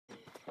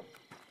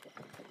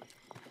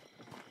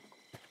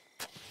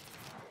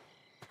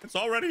It's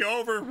already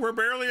over. We're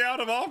barely out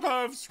of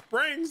Alcove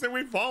Springs and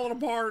we've fallen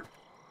apart.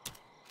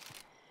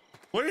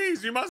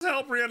 Please, you must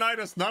help reunite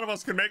us. None of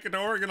us can make it to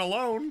Oregon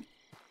alone.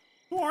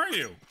 Who are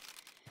you?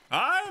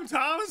 I'm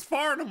Thomas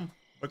Farnham,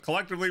 but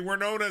collectively we're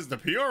known as the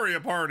Peoria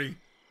Party.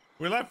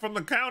 We left from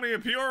the county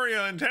of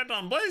Peoria intent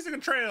on blazing a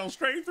trail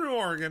straight through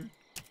Oregon.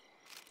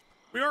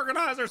 We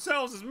organize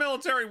ourselves as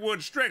military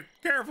would, strict,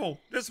 careful,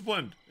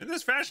 disciplined. In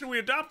this fashion, we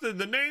adopted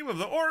the name of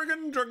the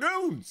Oregon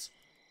Dragoons.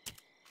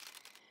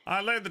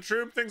 I led the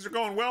troop. Things are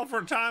going well for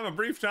a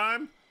brief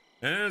time.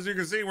 And as you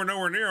can see, we're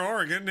nowhere near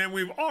Oregon, and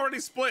we've already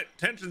split.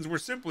 Tensions were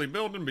simply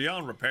building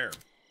beyond repair.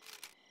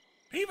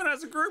 Even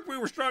as a group, we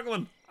were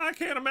struggling. I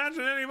can't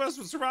imagine any of us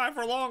would survive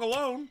for long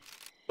alone.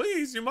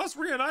 Please, you must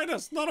reunite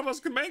us. None of us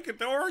can make it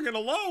to Oregon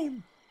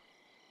alone.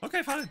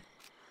 Okay, fine.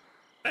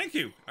 Thank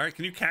you. All right,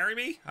 can you carry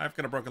me? I've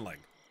got a broken leg.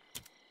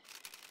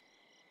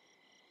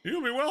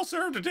 You'll be well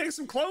served to take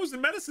some clothes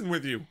and medicine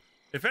with you.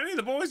 If any of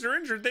the boys are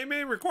injured, they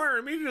may require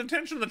immediate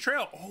attention on the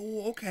trail.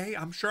 Oh, okay.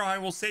 I'm sure I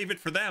will save it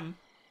for them.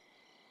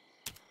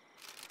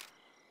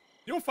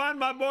 You'll find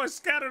my boys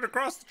scattered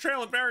across the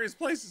trail at various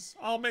places.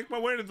 I'll make my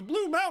way to the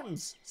Blue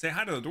Mountains. Say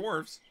hi to the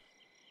dwarves.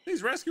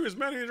 Please rescue as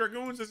many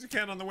dragoons as you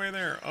can on the way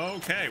there.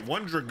 Okay,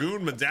 1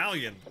 dragoon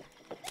medallion.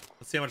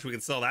 Let's see how much we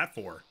can sell that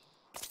for.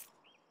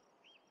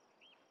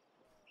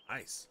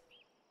 Nice.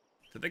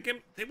 Did they give?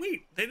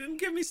 Wait, they didn't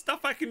give me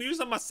stuff I can use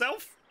on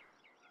myself?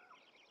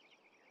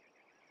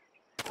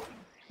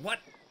 What?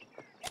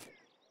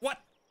 What?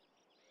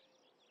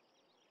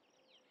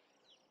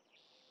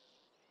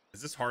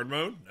 Is this hard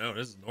mode? No,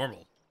 this is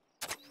normal.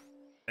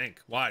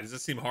 Why? Does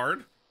this seem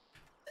hard?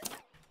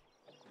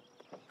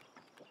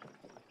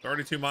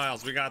 32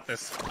 miles. We got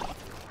this.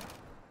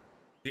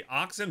 The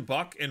oxen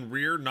buck in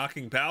rear,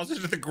 knocking Bowser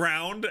to the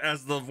ground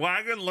as the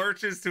wagon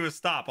lurches to a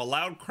stop. A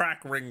loud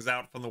crack rings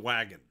out from the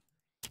wagon.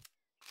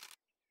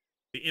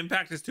 The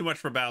impact is too much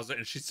for Bowser,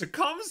 and she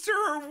succumbs to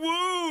her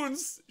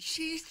wounds.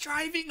 She's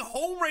driving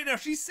home right now.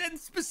 She said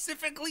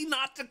specifically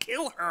not to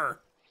kill her.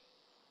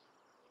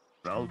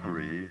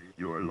 Valkyrie,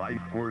 your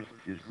life force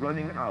is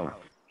running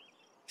out.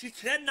 She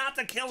said not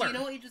to kill her. Do you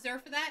know what you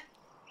deserve for that?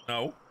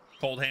 No.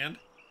 Cold hand.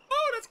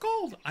 Oh, that's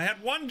cold. I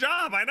had one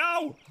job. I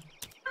know.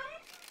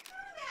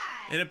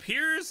 It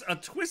appears a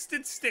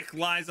twisted stick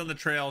lies on the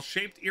trail,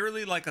 shaped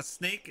eerily like a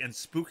snake and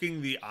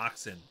spooking the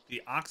oxen.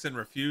 The oxen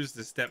refuse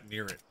to step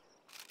near it.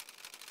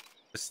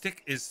 The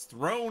stick is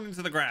thrown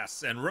into the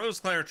grass, and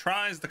Roseclair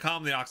tries to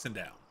calm the oxen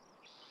down.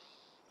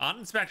 On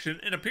inspection,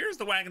 it appears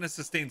the wagon has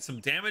sustained some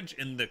damage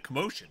in the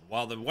commotion.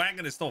 While the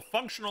wagon is still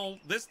functional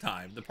this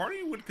time, the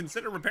party would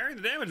consider repairing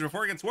the damage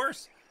before it gets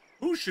worse.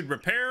 Who should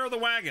repair the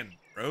wagon?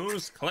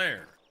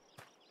 Roseclair.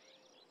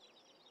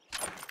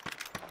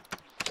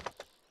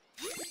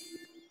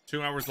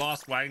 2 hours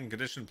lost, wagon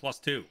condition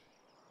 +2.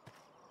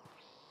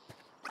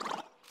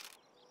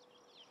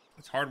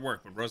 It's hard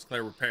work, but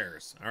Roseclair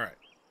repairs. All right.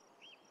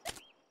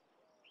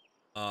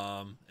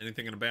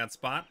 Anything in a bad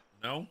spot?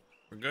 No,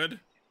 we're good.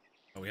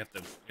 Oh, we have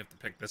to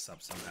pick this up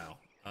somehow.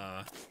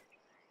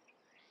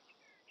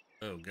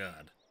 Oh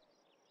god.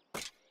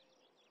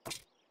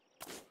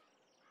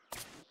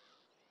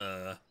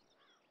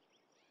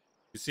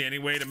 You see any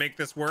way to make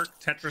this work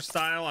Tetris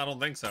style? I don't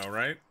think so,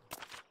 right?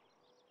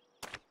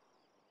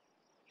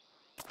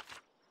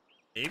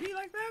 Maybe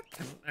like that?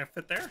 Can I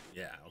fit there?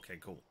 Yeah, okay,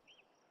 cool.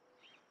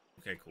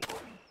 Okay, cool.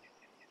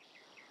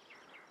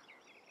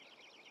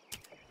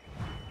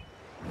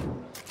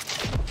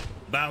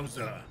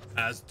 Bowser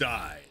has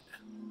died.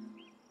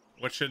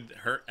 What should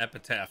her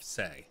epitaph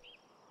say?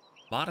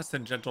 Modest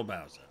and gentle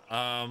Bowser.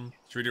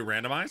 Should we do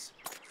randomize?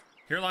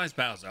 Here lies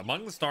Bowser.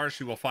 Among the stars,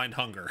 she will find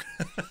hunger.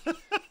 Did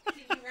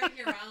you write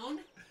your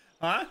own?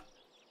 Huh?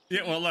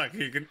 Yeah, well, look,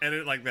 you can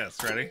edit it like this.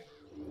 Ready?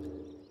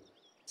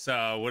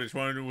 So, which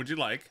one would you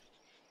like?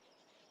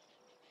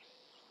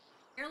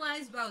 Here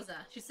lies Bowser.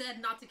 She said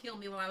not to kill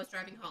me while I was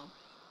driving home.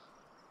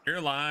 Here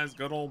lies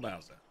good old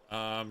Bowser.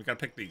 You gotta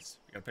pick these.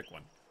 You gotta pick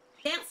one.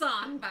 Dance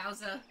on,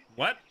 Bowser.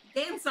 What?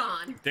 Dance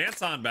on.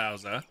 Dance on,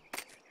 Bowser.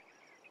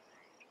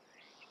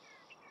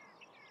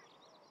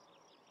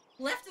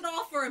 Left it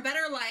all for a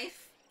better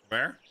life.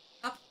 Where?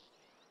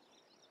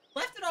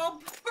 Left it all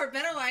for a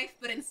better life,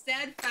 but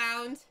instead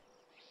found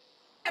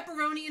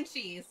pepperoni and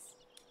cheese.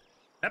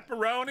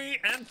 Pepperoni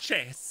and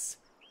cheese.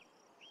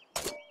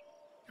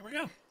 Here we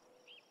go.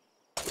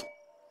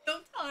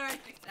 Don't tell her I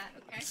picked that,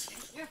 okay?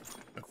 Thank you.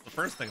 That's the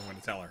first thing I'm going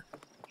to tell her.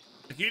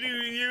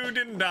 You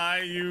didn't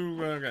die.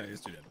 Okay,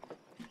 yes, you did.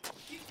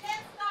 You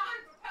danced on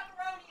for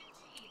pepperoni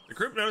and cheese. The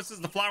group notices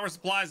the flour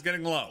supply is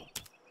getting low.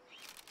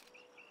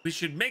 We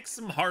should make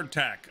some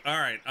hardtack. All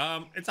right.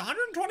 It's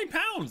 120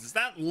 pounds. Is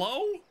that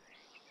low?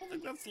 I don't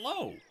think that's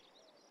low.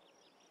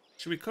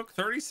 Should we cook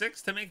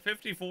 36 to make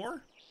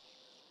 54?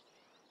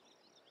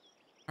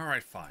 All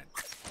right, fine.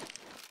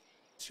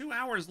 2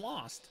 hours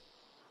lost.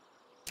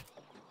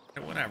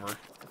 Okay, whatever.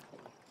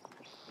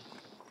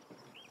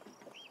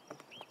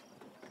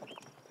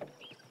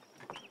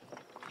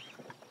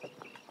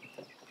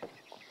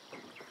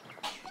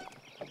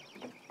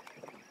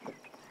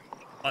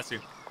 Bless you.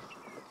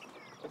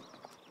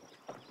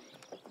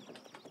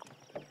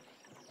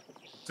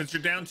 Since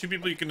you're down 2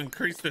 people, you can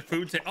increase the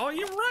food. Oh,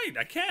 you're right.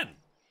 I can.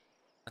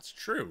 That's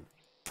true.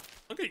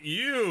 Look at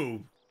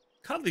you.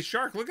 Cuddly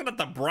shark, looking at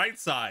the bright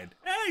side.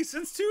 Hey,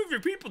 since 2 of your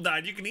people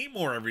died, you can eat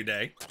more every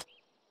day.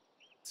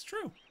 It's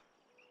true.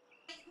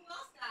 Hey, who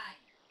else died?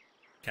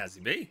 Cassie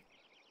B.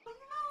 Oh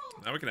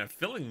no. Now we can have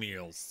filling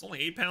meals. It's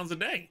only 8 pounds a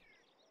day.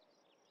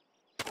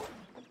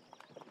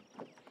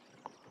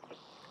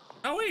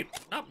 Oh, wait.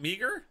 Not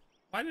meager.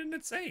 Why didn't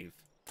it save?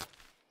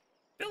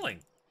 Filling.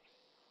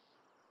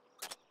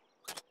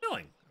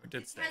 Filling. Or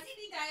did save? Has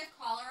he died of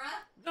cholera?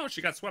 No,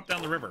 she got swept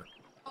down the river.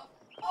 Oh.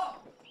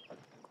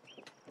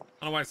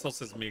 I don't know why it still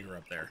says meager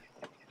up there.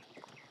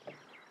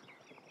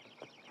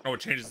 Oh, it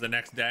changes the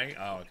next day?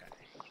 Oh, okay.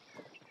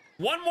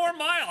 1 more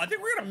mile. I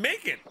think we're going to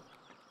make it.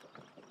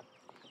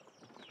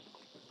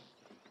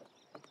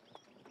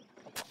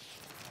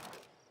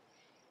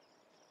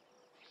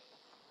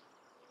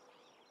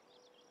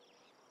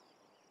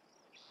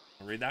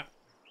 Read that.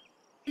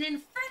 An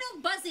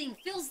infernal buzzing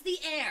fills the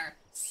air.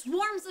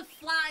 Swarms of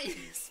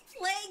flies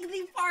plague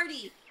the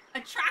party,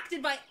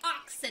 attracted by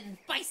ox and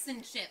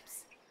bison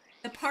chips.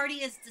 The party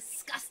is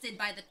disgusted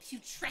by the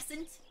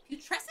putrescent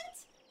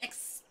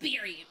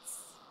experience.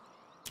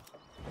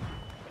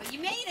 But you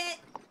made it.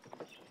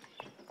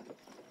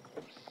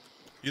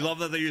 You love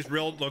that they use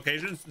real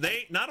locations?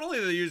 They not only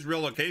do they use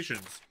real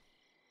locations,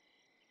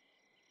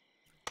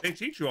 they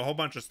teach you a whole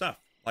bunch of stuff.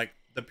 Like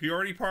the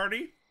Peoria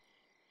party,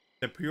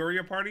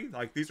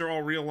 like these are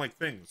all real like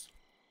things.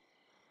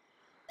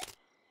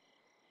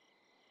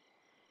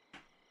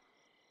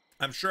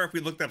 I'm sure if we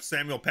looked up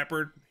Samuel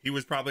Pepper, he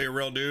was probably a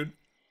real dude.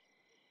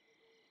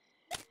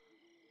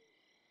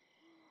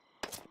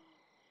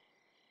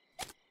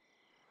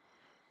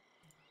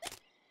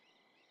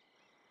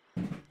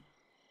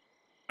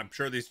 I'm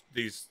sure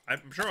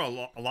I'm sure a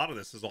lot of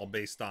this is all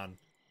based on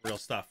real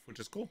stuff, which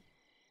is cool.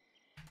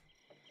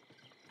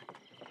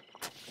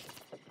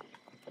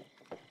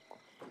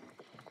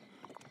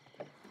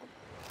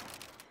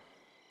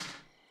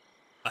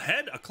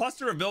 Ahead, a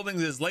cluster of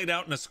buildings is laid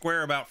out in a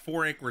square about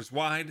 4 acres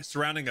wide,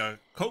 surrounding a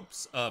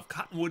copse of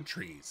cottonwood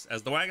trees.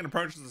 As the wagon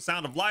approaches, the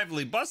sound of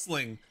lively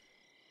bustling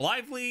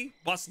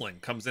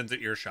comes into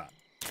earshot.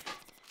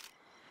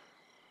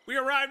 We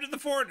arrived at the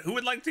fort. Who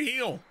would like to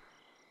heal?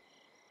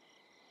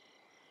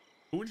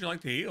 Who would you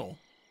like to heal?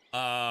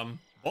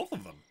 Both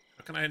of them.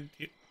 How can I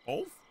heal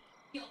both?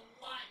 Heal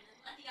one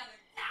and let the other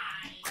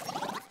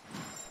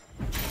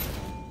die.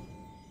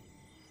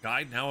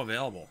 Guide now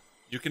available.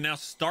 You can now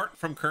start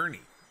from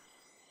Kearney.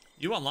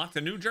 You unlocked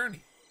a new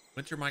journey.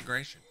 Winter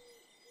migration.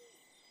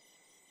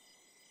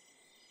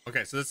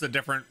 Okay, so this is a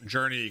different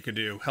journey you could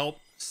do. Help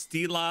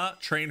Stila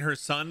train her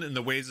son in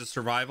the ways of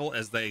survival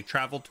as they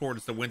travel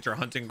towards the winter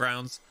hunting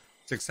grounds.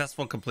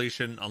 Successful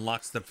completion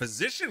unlocks the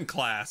physician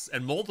class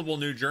and multiple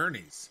new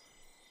journeys.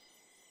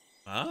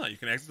 You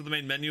can exit the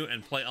main menu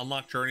and play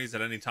unlocked journeys at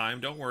any time.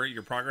 Don't worry,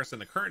 your progress in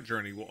the current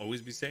journey will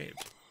always be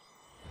saved.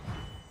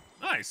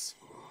 Nice.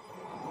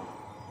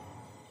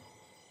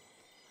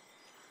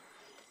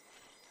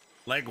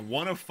 Leg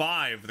 1 of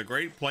 5, the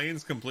Great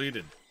Plains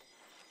completed.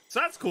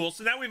 So that's cool.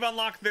 So now we've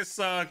unlocked this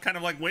kind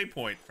of like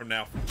waypoint from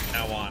now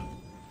on.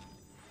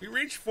 We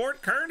reached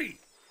Fort Kearney.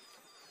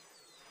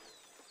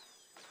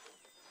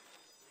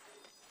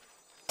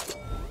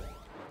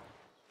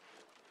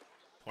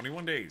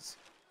 "21 days.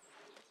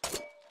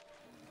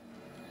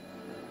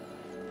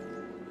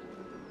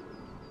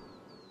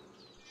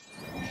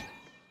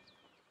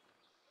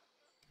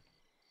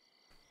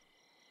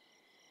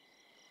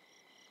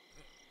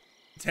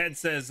 Ted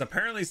says,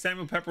 apparently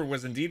Samuel Pepper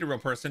was indeed a real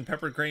person.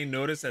 Pepper Crane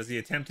noticed as he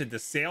attempted to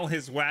sail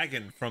his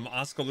wagon from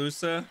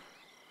Oskaloosa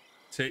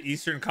to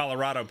eastern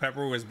Colorado.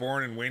 Pepper was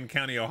born in Wayne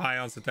County,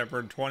 Ohio on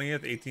September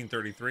 20th,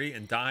 1833,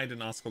 and died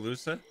in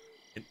Oskaloosa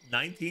in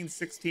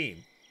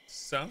 1916.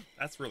 So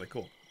that's really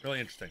cool. Really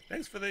interesting.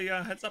 Thanks for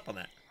the heads up on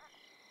that.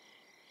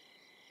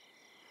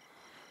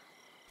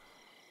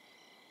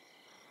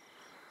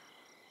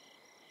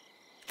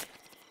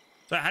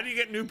 So how do you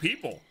get new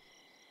people?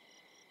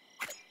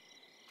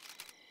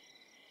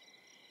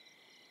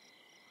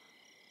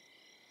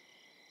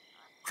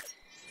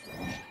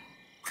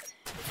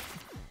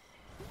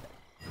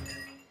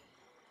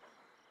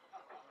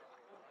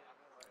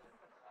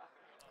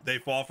 They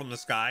fall from the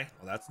sky.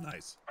 Well, that's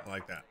nice. I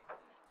like that.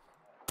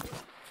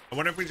 I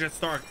wonder if we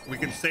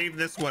can save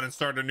this one and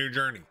start a new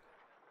journey.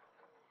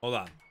 Hold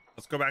on.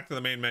 Let's go back to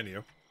the main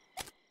menu.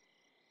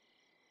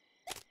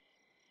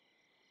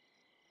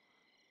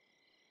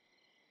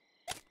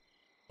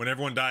 When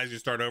everyone dies, you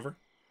start over.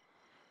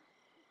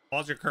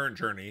 Pause your current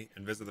journey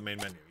and visit the main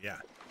menu. Yeah.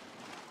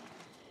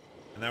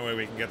 And that way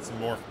we can get some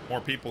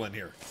more people in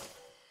here.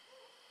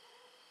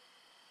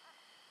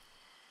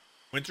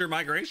 Winter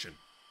migration.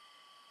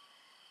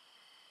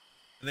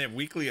 And they have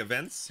weekly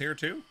events here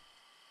too.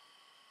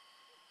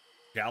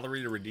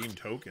 Gallery to redeem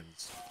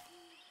tokens.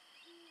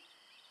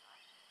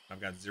 I've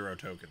got 0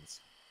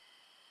 tokens.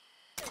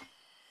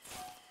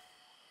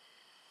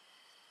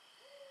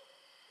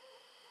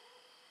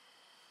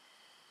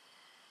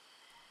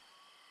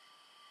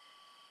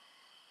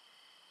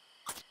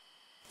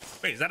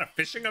 Wait, is that a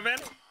fishing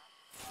event?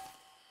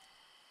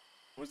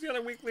 What was the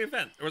other weekly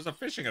event? There was a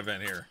fishing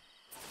event here.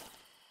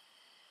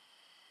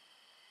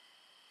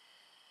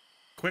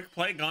 Quick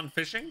play gone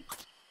fishing?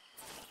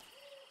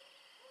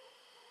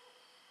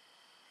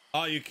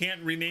 Oh, you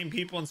can't rename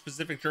people in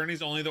specific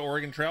journeys, only the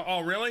Oregon Trail?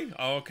 Oh, really?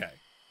 Oh, okay.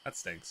 That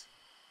stinks.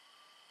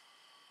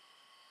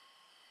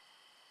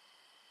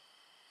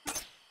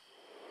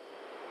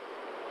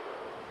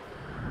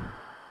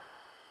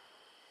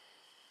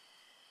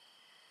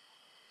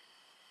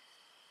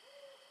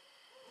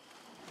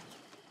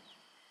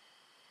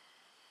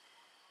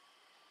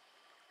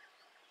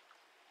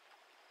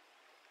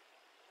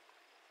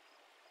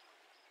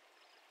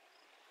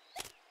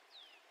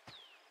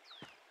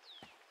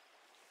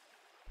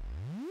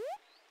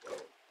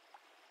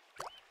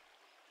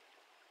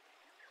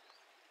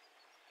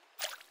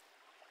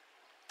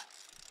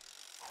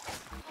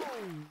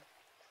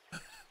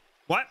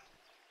 What?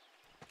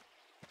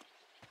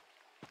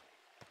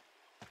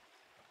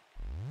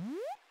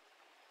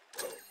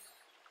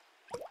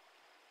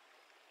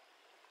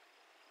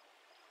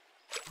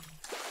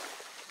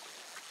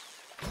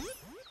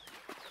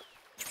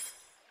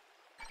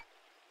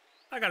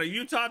 I got a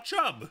Utah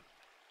chub.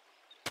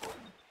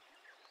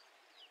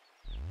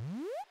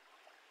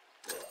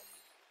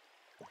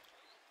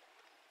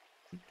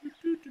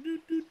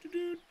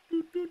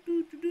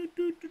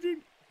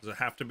 Does it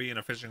have to be in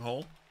a fishing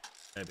hole?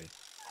 Maybe.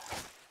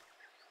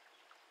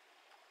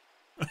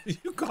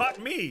 You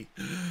caught me.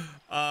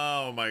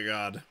 Oh my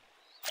god.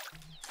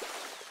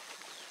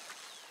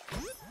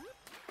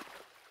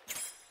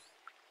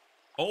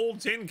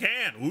 Old tin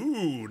can.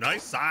 Ooh,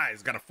 nice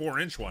size. Got a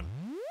 4-inch one.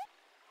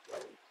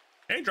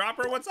 Hey,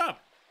 Dropper, what's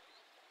up?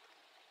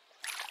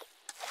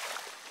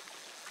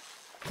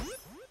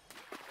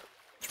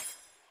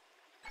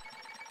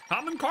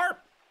 Common carp.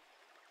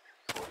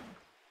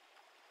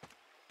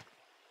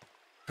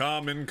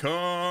 Common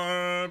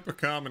carp.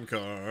 Common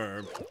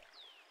carp.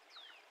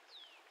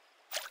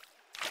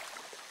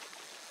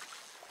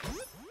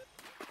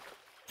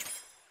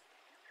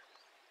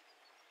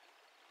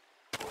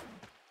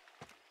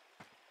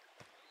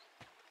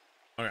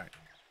 Okay.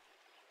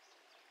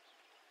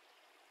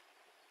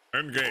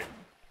 End game.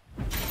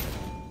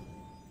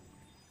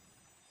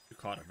 You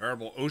caught a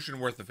veritable ocean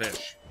worth of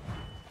fish.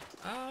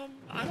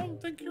 I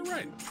don't think you're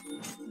right.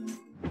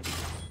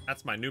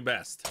 That's my new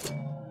best.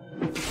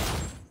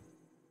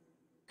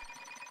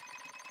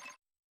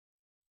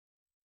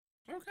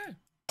 Okay.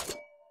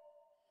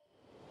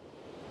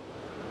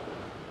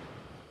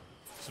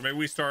 So maybe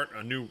we start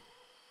a new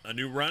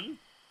run.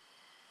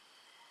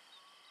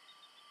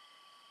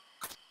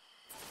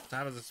 So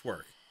how does this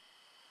work?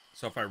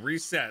 So if I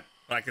reset,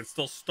 but I can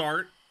still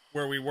start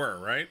where we were,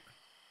 right?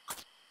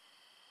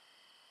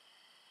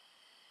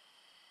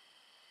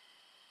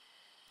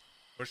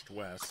 Pushed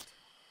west.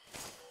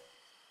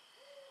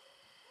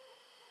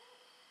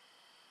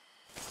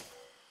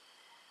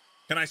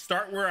 Can I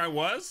start where I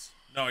was?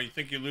 No, you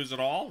think you lose it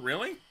all?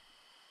 Really?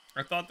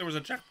 I thought there was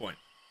a checkpoint.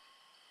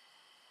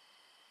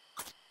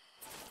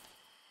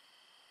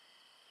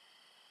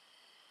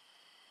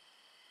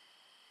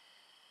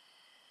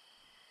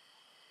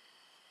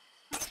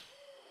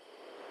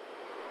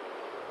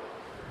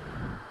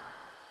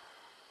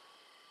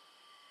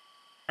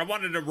 I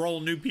wanted to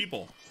roll new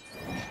people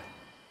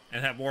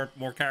and have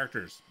more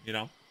characters, you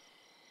know?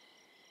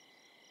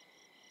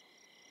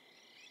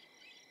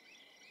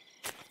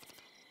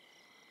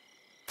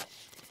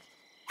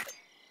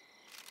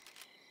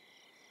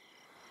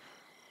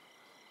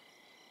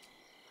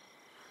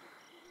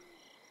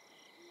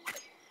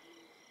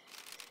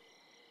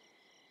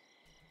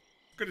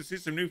 Good to see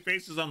some new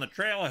faces on the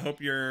trail. I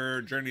hope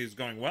your journey is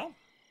going well.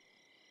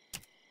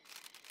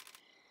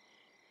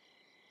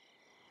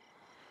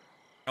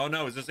 Oh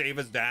no, is this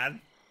Ava's dad?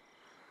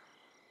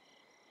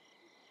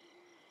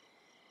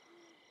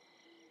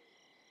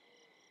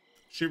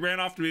 She ran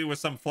off to me with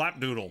some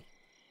flapdoodle.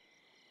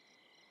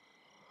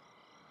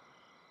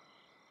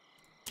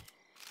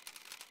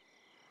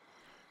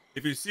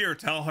 If you see her,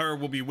 tell her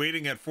we'll be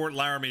waiting at Fort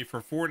Laramie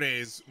for 4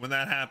 days. When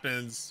that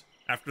happens,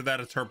 after that,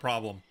 it's her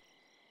problem.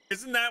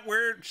 Isn't that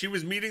where she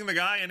was meeting the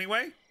guy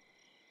anyway?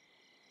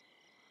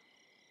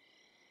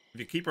 If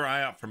you keep her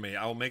eye out for me,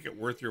 I will make it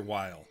worth your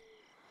while.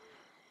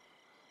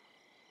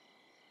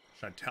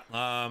 Should I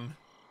tell,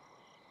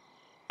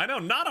 I know,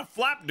 not a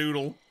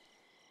flapdoodle.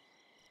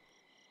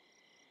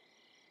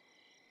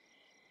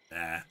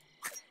 Nah.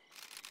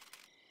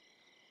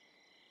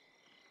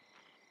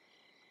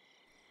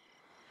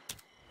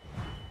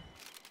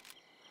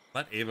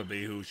 Let Ava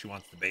be who she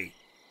wants to be.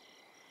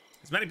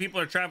 As many people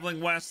are traveling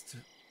west.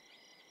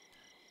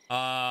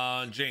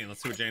 Jane,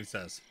 let's see what Jane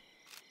says.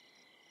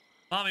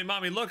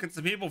 Mommy, look, it's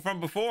the people from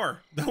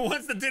before. The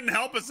ones that didn't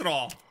help us at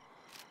all.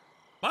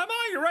 Mama,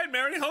 you're right,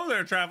 Mary. Hello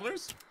there,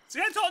 travelers.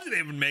 See, I told you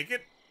they would make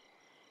it.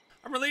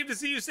 I'm relieved to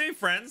see you safe,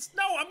 friends.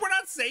 No, we're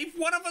not safe.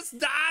 One of us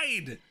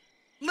died.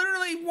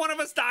 Literally, one of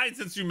us died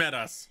since you met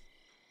us.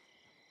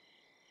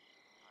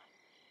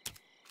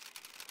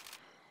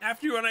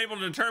 After you were unable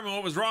to determine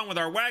what was wrong with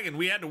our wagon,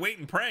 we had to wait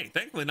and pray.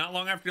 Thankfully, not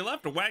long after you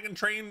left, a wagon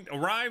train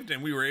arrived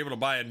and we were able to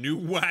buy a new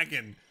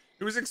wagon.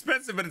 It was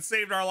expensive, but it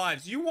saved our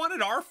lives. You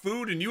wanted our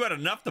food and you had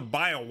enough to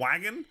buy a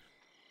wagon?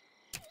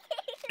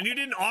 And you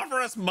didn't offer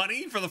us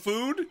money for the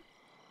food?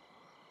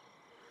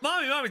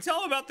 Mommy, tell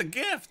them about the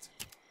gift.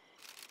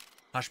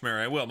 Hush,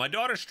 Mary, I will. My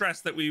daughter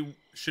stressed that we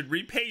should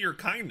repay your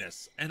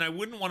kindness, and I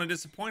wouldn't want to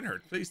disappoint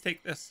her. Please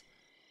take this.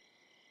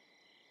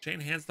 Jane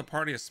hands the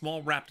party a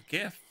small wrapped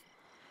gift.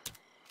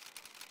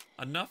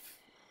 Enough.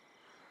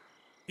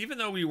 Even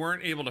though we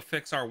weren't able to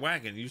fix our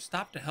wagon, you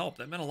stopped to help.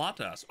 That meant a lot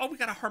to us. Oh, we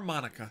got a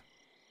harmonica.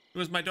 It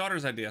was my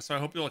daughter's idea, so I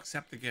hope you'll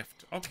accept the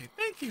gift. Okay,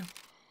 thank you.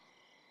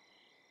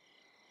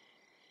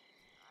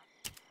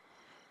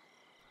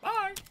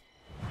 Bye.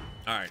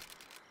 All right,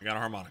 we got a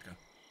harmonica.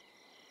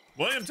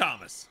 William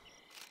Thomas.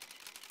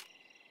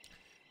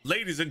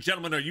 Ladies and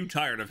gentlemen, are you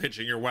tired of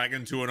hitching your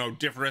wagon to an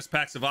odoriferous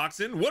packs of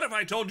oxen? What if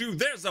I told you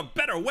there's a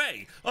better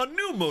way? A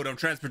new mode of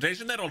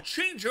transportation that'll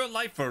change your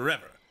life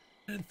forever.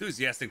 An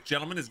enthusiastic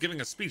gentleman is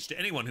giving a speech to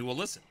anyone who will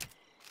listen.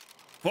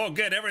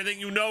 Forget everything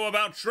you know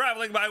about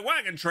traveling by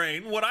wagon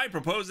train. What I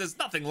propose is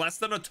nothing less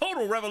than a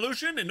total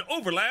revolution in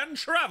overland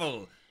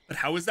travel. But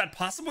how is that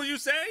possible, you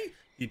say?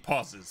 He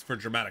pauses for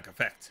dramatic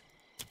effect.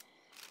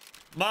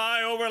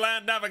 My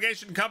overland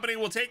navigation company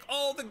will take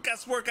all the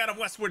guesswork out of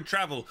westward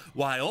travel.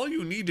 Why, all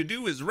you need to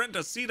do is rent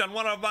a seat on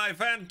one of my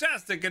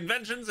fantastic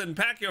inventions and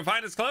pack your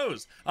finest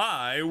clothes.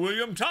 I,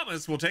 William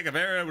Thomas, will take a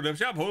very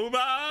shampoo.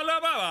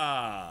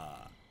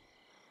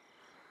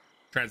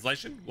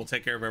 Translation, we'll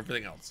take care of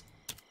everything else.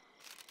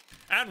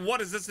 And what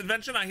is this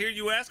invention, I hear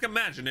you ask?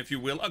 Imagine, if you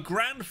will, a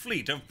grand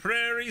fleet of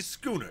prairie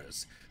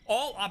schooners,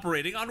 all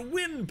operating on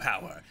wind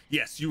power.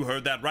 Yes, you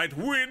heard that right,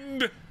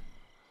 wind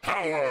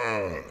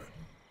power.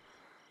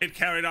 It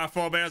carried our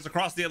forebears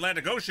across the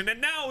Atlantic Ocean, and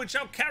now it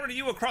shall carry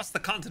you across the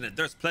continent.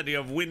 There's plenty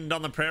of wind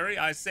on the prairie.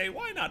 I say,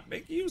 why not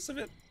make use of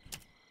it?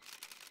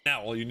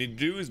 Now, all you need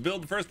to do is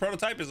build the first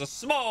prototype. Is a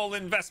small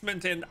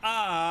investment, and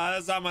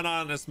as I'm an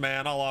honest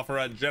man, I'll offer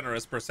a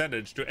generous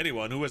percentage to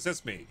anyone who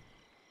assists me.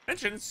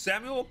 Mention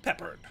Samuel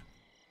Peppard.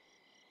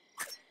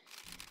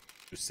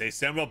 You say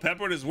Samuel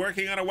Peppard is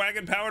working on a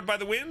wagon powered by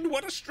the wind?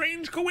 What a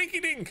strange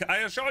coinkydink. I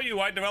assure you,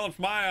 I developed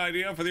my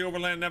idea for the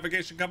Overland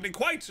Navigation Company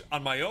quite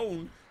on my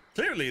own.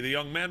 Clearly, the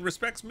young man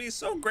respects me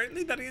so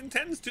greatly that he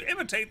intends to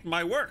imitate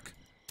my work.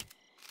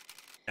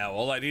 Now,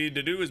 all I need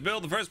to do is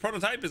build the first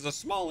prototype. Is a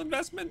small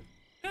investment,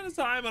 and as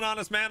I'm an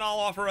honest man, I'll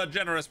offer a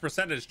generous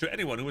percentage to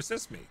anyone who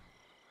assists me.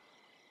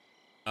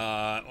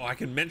 I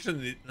can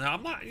mention the... No,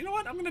 I'm not... You know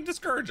what? I'm going to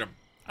discourage him.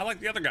 I like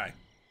the other guy.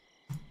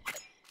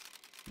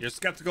 You're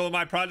skeptical of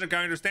my project.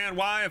 I understand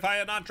why. If I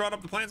had not drawn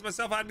up the plans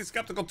myself, I'd be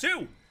skeptical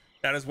too.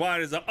 That is why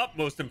it is of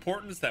utmost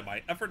importance that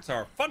my efforts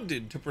are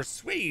funded to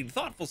persuade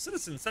thoughtful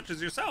citizens such as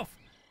yourself.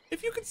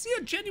 If you could see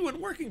a genuine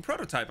working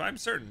prototype, I'm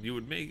certain you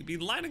would be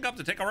lining up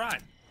to take a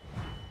ride.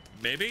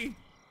 Maybe.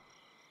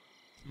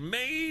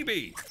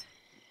 Maybe.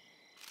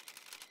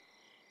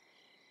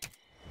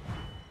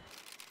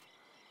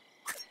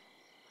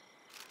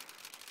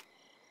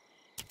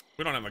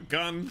 We don't have a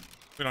gun.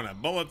 We don't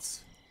have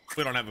bullets.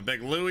 We don't have a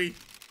big Louie.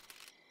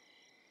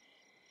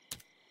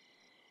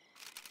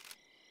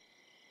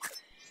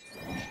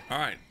 All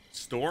right,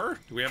 store.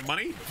 Do we have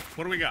money?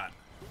 What do we got?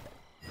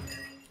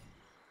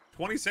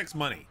 26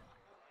 money.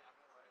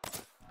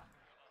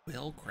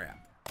 Well, crap.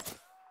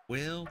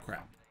 Well,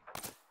 crap.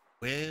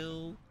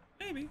 Well,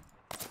 maybe.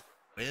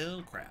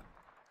 Well, crap.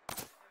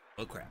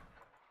 Well, crap.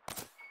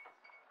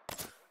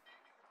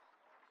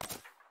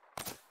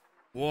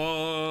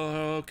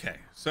 Whoa, okay.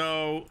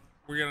 So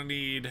we're gonna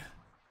need,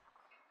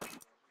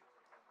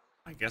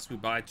 I guess we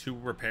buy 2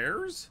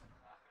 repairs.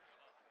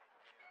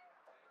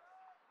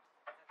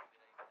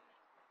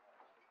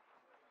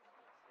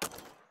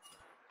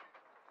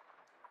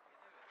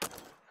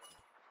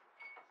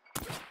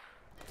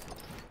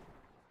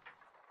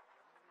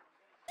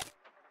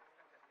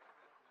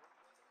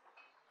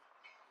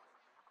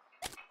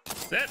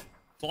 That's it.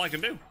 That's all I can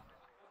do.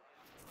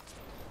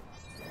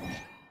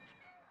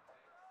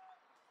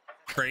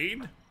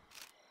 Trade.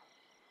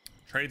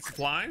 Trade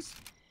supplies.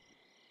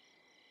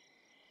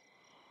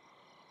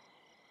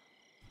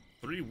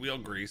 3 wheel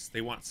grease.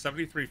 They want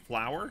 73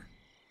 flour.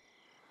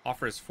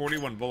 Offers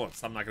 41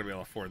 bullets. I'm not going to be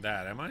able to afford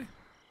that, am I?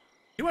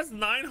 He wants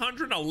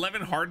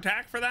 911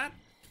 hardtack for that?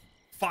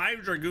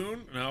 5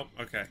 dragoon? No,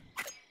 okay.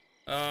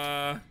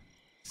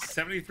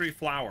 73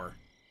 flour.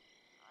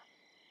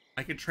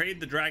 I could trade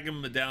the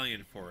dragon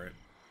medallion for it.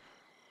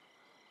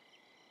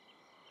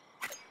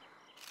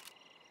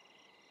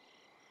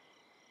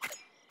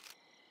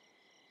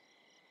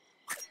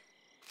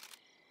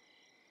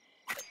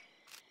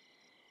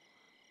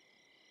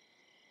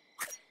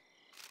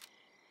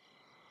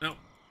 No.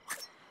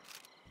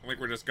 I think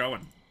we're just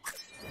going.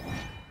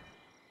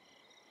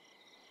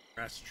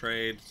 Press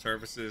trade,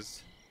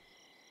 services.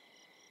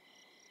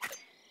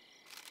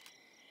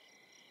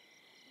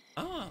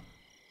 Ah.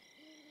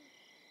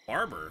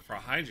 Barber for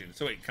hygiene.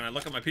 So wait, can I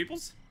look at my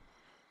peoples?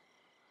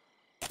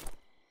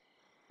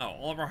 Oh,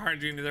 all of our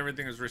hygiene and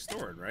everything is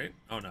restored, right?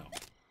 Oh no.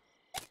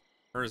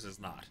 Hers is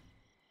not.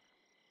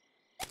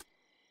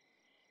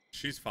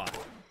 She's fine.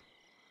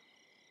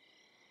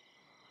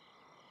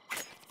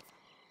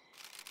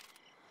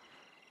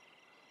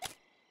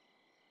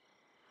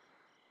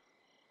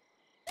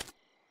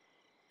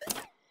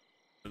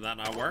 Did that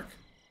not work?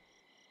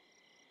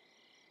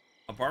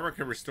 A barber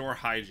can restore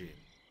hygiene.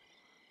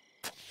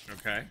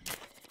 Okay.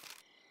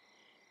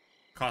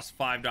 Costs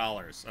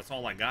 $5. That's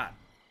all I got.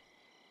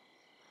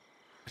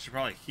 I should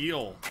probably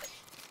heal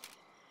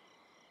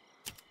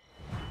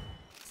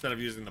instead of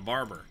using the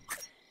barber.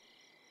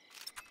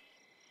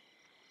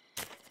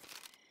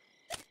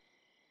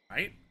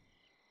 Right?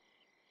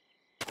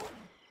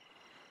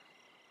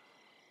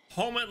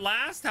 Home at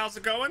last? How's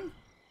it going?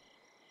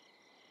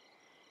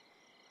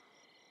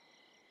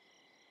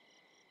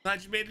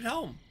 Glad you made it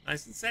home.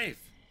 Nice and safe.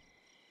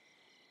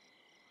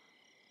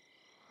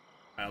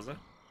 Elsa.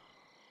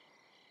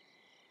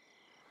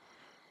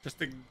 Just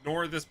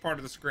ignore this part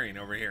of the screen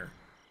over here.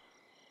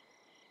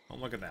 Don't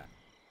look at that.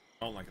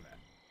 Don't look at that.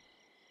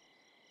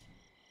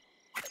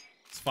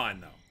 It's fine,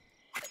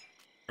 though.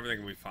 Everything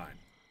will be fine.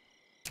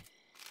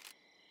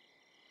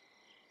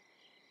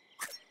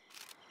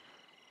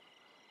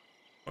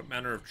 What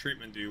manner of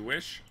treatment do you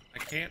wish? I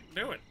can't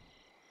do it.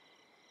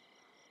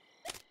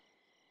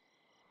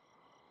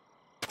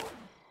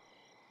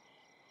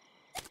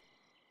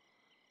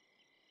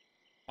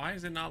 Why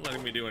is it not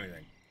letting me do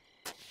anything?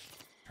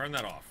 Turn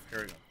that off. Here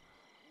we go.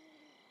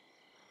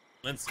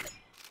 Lindsay.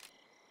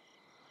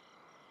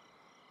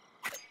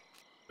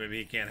 Maybe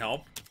he can't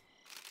help.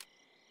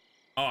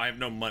 Oh, I have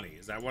no money.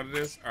 Is that what it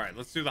is? All right,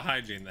 let's do the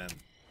hygiene then.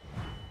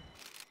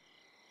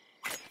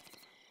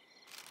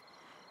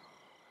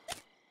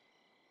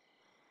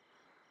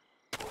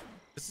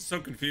 This is so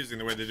confusing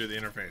the way they do the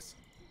interface.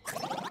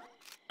 All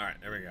right,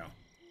 there we go.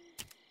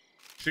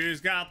 She's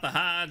got the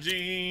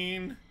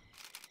hygiene.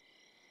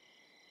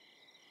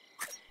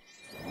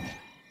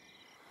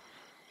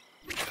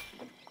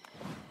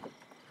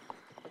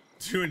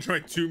 Do you enjoy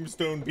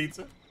tombstone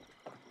pizza?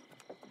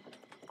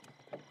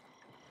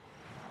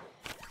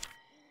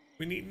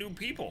 We need new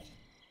people.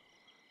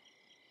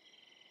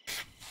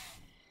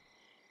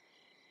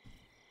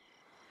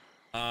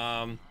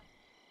 All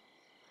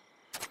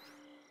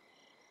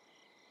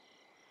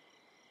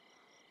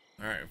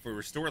right, if we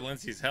restore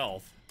Lindsay's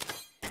health,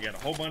 we get a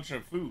whole bunch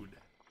of food.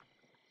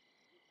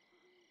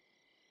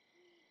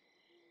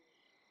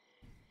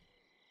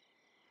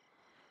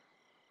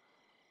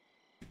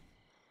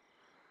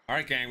 All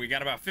right, gang, we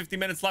got about 50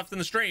 minutes left in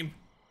the stream.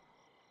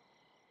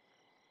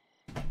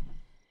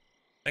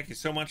 Thank you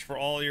so much for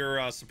all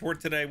your support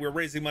today. We're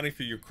raising money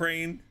for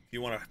Ukraine. If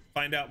you want to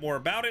find out more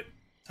about it,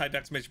 type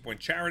 !point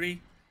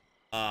charity.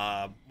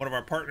 One of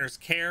our partners,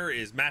 Care,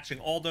 is matching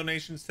all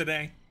donations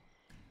today.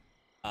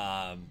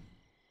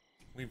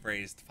 We've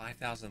raised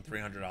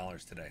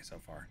 $5,300 today so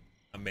far.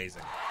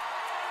 Amazing.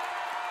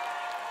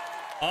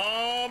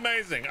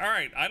 Amazing. All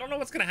right, I don't know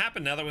what's going to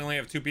happen now that we only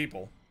have 2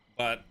 people,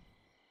 but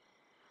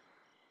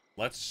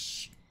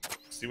let's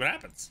see what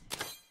happens.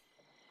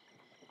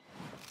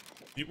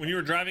 When you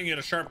were driving, you had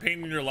a sharp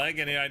pain in your leg.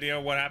 Any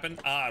idea what happened?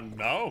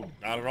 No,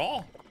 not at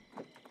all.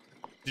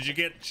 Did you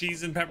get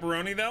cheese and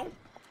pepperoni, though?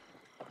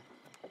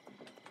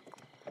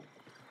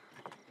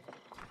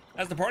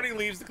 As the party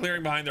leaves the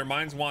clearing behind, their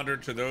minds wander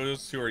to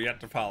those who are yet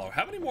to follow.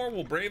 How many more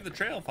will brave the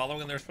trail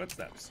following in their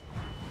footsteps?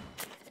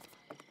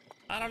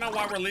 I don't know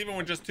why we're leaving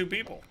with just 2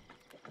 people.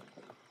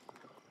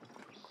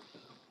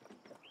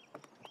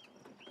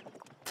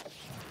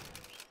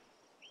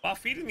 While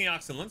feeding the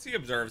oxen, Lindsay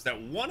observes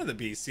that one of the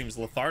beasts seems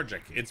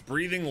lethargic. It's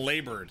breathing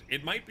labored.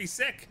 It might be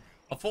sick.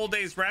 A full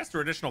day's rest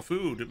or additional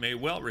food may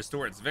well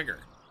restore its vigor.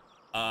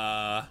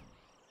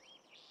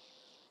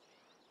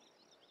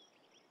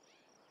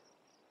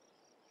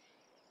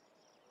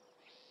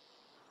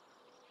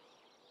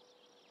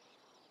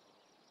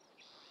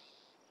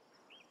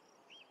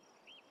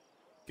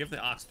 Give the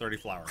ox 30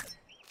 flour.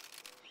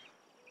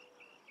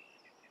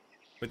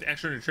 With the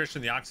extra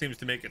nutrition, the ox seems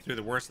to make it through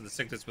the worst of the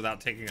sickness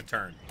without taking a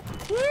turn.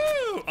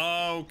 Woo!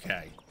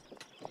 Okay.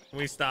 Can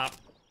we stop?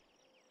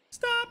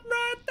 Stop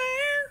right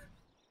there!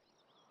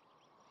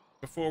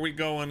 Before we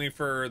go any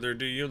further,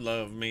 do you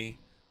love me?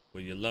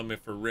 Will you love me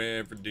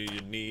forever? Do you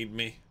need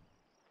me?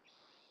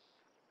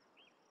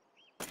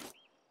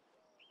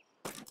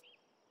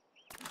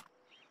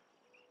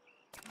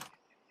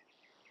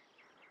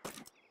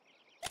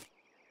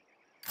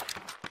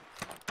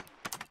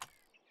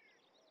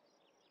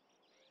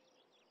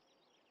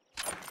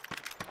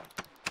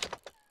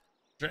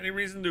 Is there any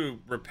reason to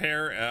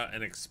repair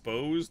an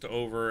exposed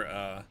over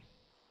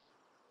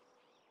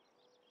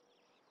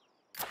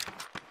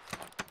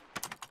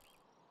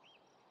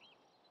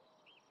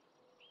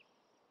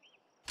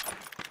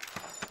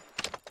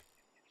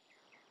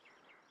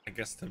I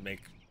guess to make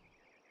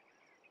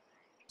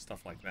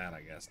stuff like that,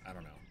 I guess. I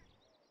don't know.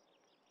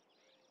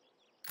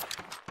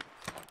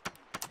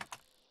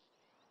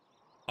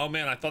 Oh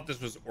man, I thought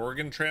this was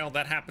Oregon Trail.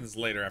 That happens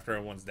later after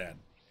everyone's dead.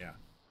 Yeah.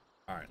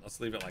 All right,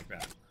 let's leave it like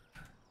that.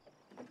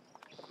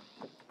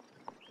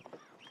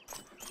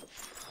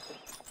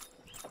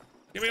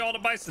 Give me all the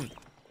bison.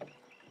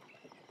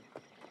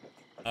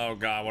 Oh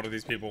God, what do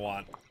these people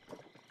want?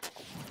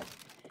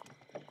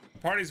 The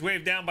party's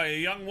waved down by a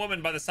young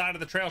woman by the side of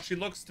the trail. She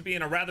looks to be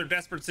in a rather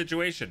desperate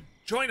situation.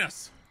 Join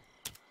us.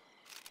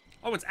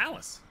 Oh, it's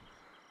Alice.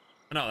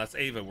 Oh, no, that's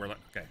Ava.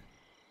 Okay.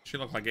 She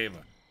looked like Ava.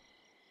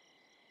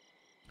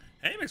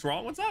 Hey,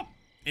 McRaw, what's up?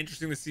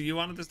 Interesting to see you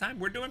on at this time.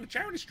 We're doing a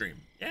charity stream.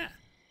 Yeah.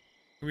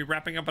 We'll be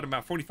wrapping up in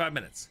about 45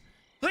 minutes.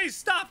 Please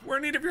stop. We're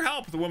in need of your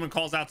help. The woman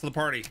calls out to the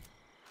party.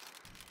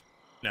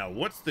 Now,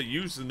 what's the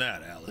use in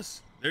that,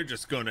 Alice? They're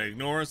just going to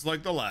ignore us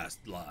like the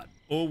last lot.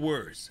 Or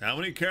worse. How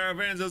many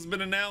caravans has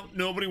been announced?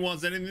 Nobody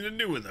wants anything to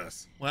do with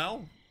us.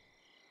 Well,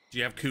 do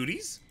you have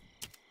cooties?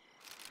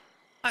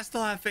 I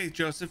still have faith,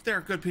 Joseph. There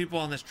are good people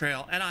on this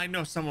trail, and I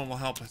know someone will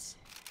help us.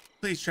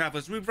 Please,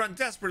 travelers, we've run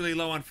desperately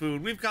low on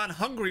food. We've gone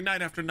hungry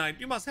night after night.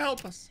 You must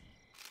help us.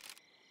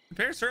 The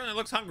pair certainly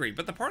looks hungry,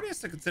 but the party has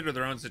to consider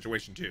their own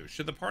situation too.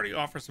 Should the party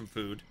offer some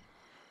food?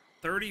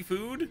 30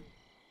 food?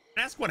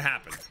 Ask what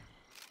happened.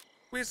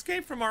 We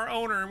escaped from our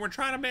owner and we're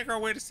trying to make our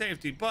way to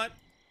safety, but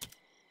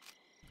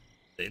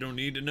they don't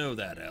need to know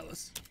that,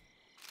 Alice.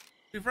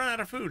 We've run out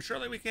of food.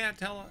 Surely we can't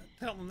tell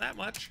them that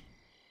much.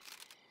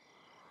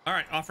 All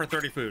right, offer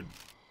 30 food.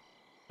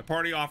 The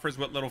party offers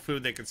what little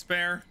food they can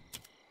spare.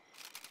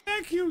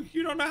 Thank you.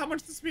 You don't know how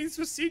much this means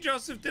to us. See,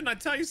 Joseph, didn't I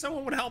tell you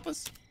someone would help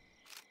us?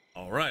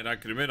 All right, I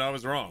can admit I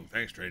was wrong.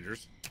 Thanks,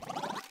 strangers.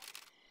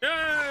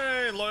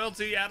 Yay!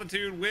 Loyalty,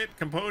 attitude, wit,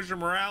 composure,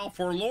 morale,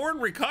 forlorn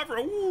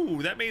recovery.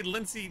 Ooh, that made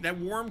Lindsay, that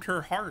warmed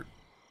her heart.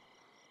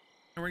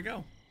 There we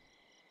go.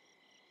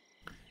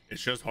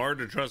 It's just hard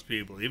to trust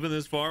people, even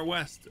this far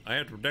west. I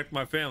have to protect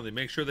my family,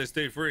 make sure they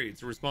stay free.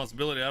 It's a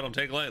responsibility I don't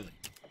take lightly.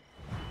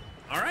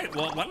 All right,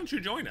 well, why don't you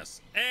join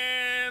us?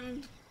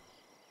 And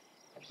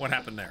what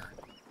happened there?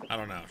 I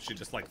don't know. She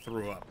just like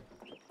threw up.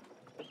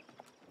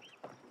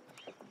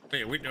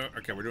 Wait,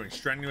 okay, we're doing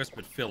strenuous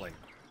but filling.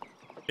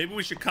 Maybe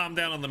we should calm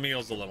down on the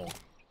meals a little.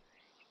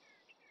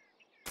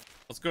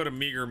 Let's go to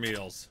meager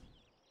meals.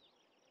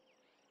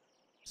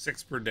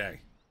 6 per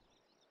day.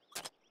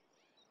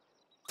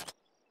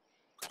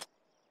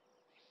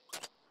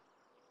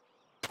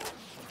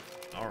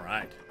 All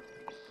right.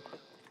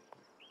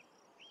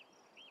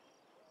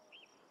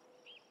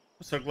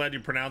 I'm so glad you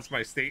pronounced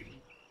my state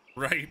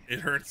right. It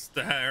hurts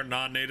to hear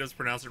non-natives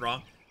pronounce it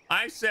wrong.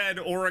 I said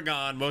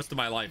Oregon most of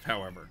my life,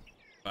 however.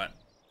 But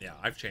yeah,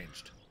 I've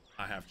changed.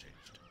 I have changed.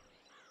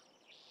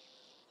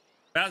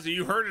 Bowser,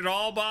 you heard it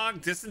all,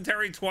 Bog?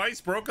 Dysentery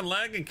twice, broken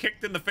leg, and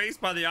kicked in the face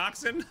by the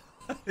oxen?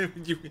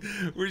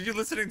 Were you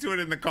listening to it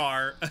in the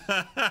car?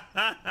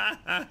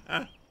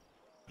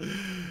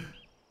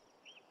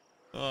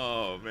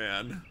 Oh,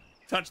 man.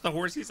 Touch the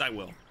horsies? I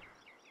will.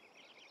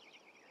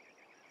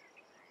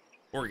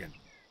 Oregon.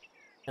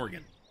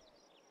 Oregon.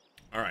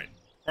 All right.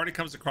 Party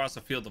comes across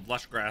a field of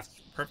lush grass,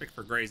 perfect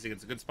for grazing.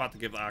 It's a good spot to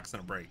give the oxen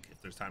a break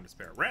if there's time to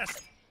spare.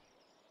 Rest.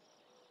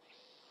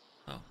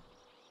 Oh.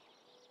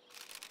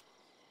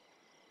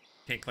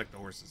 Can't collect the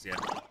horses yet.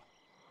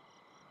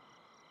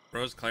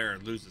 Rose Claire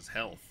loses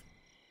health.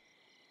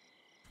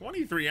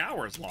 23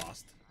 hours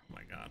lost. Oh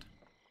my God.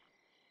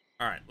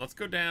 All right, let's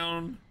go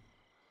down.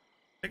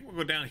 I think we'll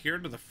go down here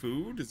to the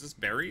food. Is this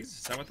berries?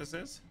 Is that what this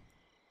is?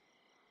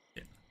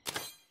 Yeah.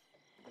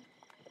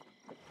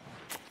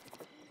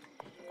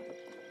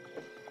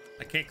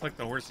 I can't click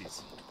the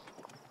horsies.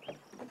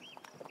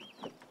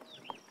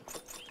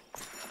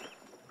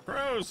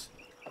 Crows.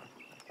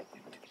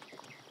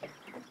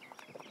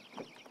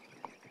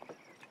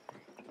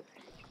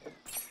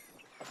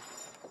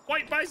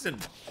 White bison.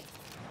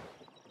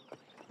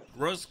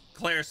 Rose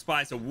Claire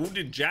spies a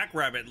wounded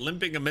jackrabbit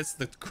limping amidst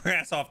the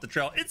grass off the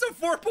trail. It's a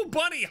Vorpal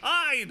bunny.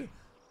 Hide.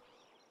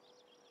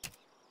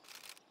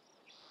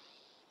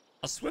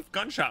 A swift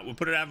gunshot would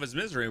put it out of his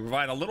misery and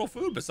provide a little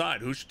food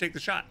beside. Who should take the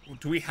shot?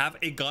 Do we have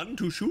a gun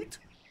to shoot?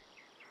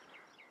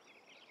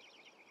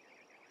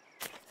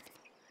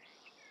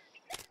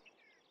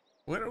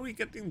 Where are we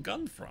getting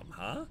gun from,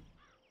 huh?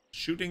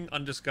 Shooting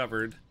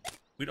undiscovered.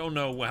 We don't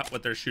know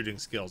what their shooting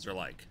skills are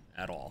like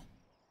at all.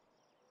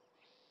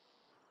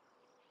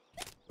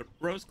 But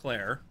Rose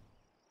Claire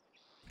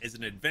is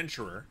an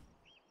adventurer,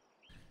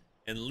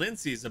 and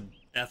Lindsay's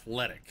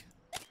athletic.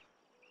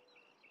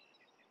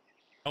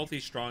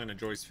 Healthy, strong, and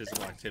enjoys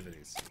physical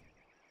activities.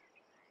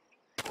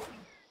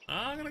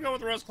 I'm gonna go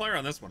with Rose Claire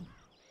on this one.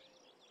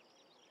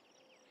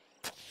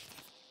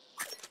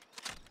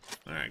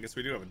 All right, I guess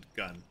we do have a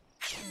gun.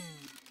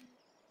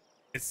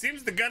 It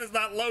seems the gun is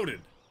not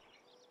loaded.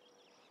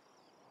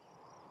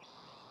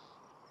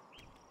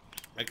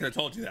 I could have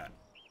told you that.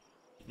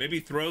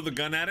 Maybe throw the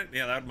gun at it?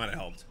 Yeah, that might have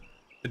helped.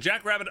 The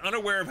jackrabbit,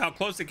 unaware of how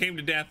close it came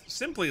to death,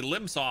 simply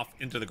limps off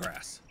into the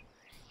grass.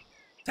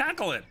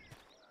 Tackle it.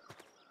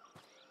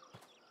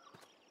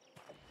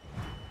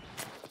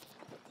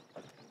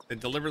 It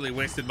deliberately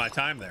wasted my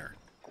time there.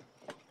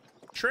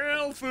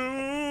 Trail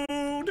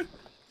food.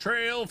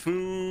 Trail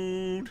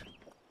food.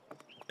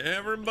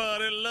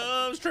 Everybody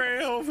loves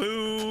trail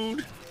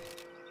food.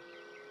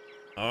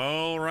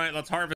 All right, let's harvest.